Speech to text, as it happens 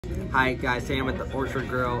Hi guys, today I'm at the Orchard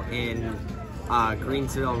Grill in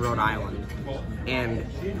Greenville, Rhode Island. And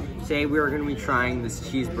today we are going to be trying this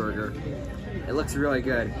cheeseburger. It looks really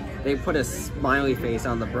good. They put a smiley face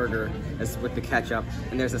on the burger with the ketchup,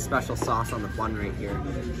 and there's a special sauce on the bun right here.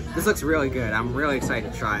 This looks really good. I'm really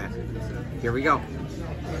excited to try it. Here we go.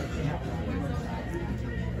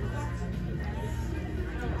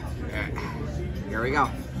 Here we go.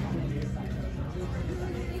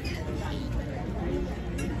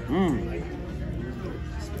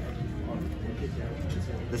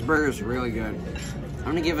 This burger is really good. I'm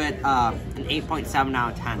gonna give it an 8.7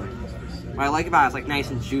 out of 10. What I like about it is like nice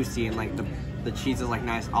and juicy, and like the cheese is like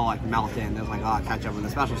nice, all like melted in. There's like a lot of ketchup, and the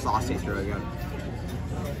special sauce tastes really good.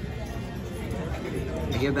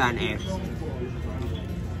 I give that an 8.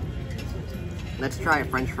 Let's try a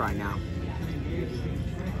French fry now.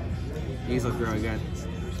 These look really good.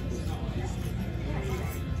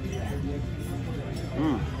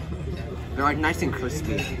 They're like nice and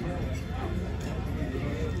crispy.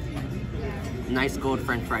 Nice gold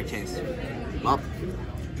French fry taste. Well,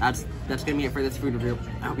 that's gonna be it for this food review.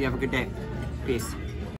 I hope you have a good day. Peace.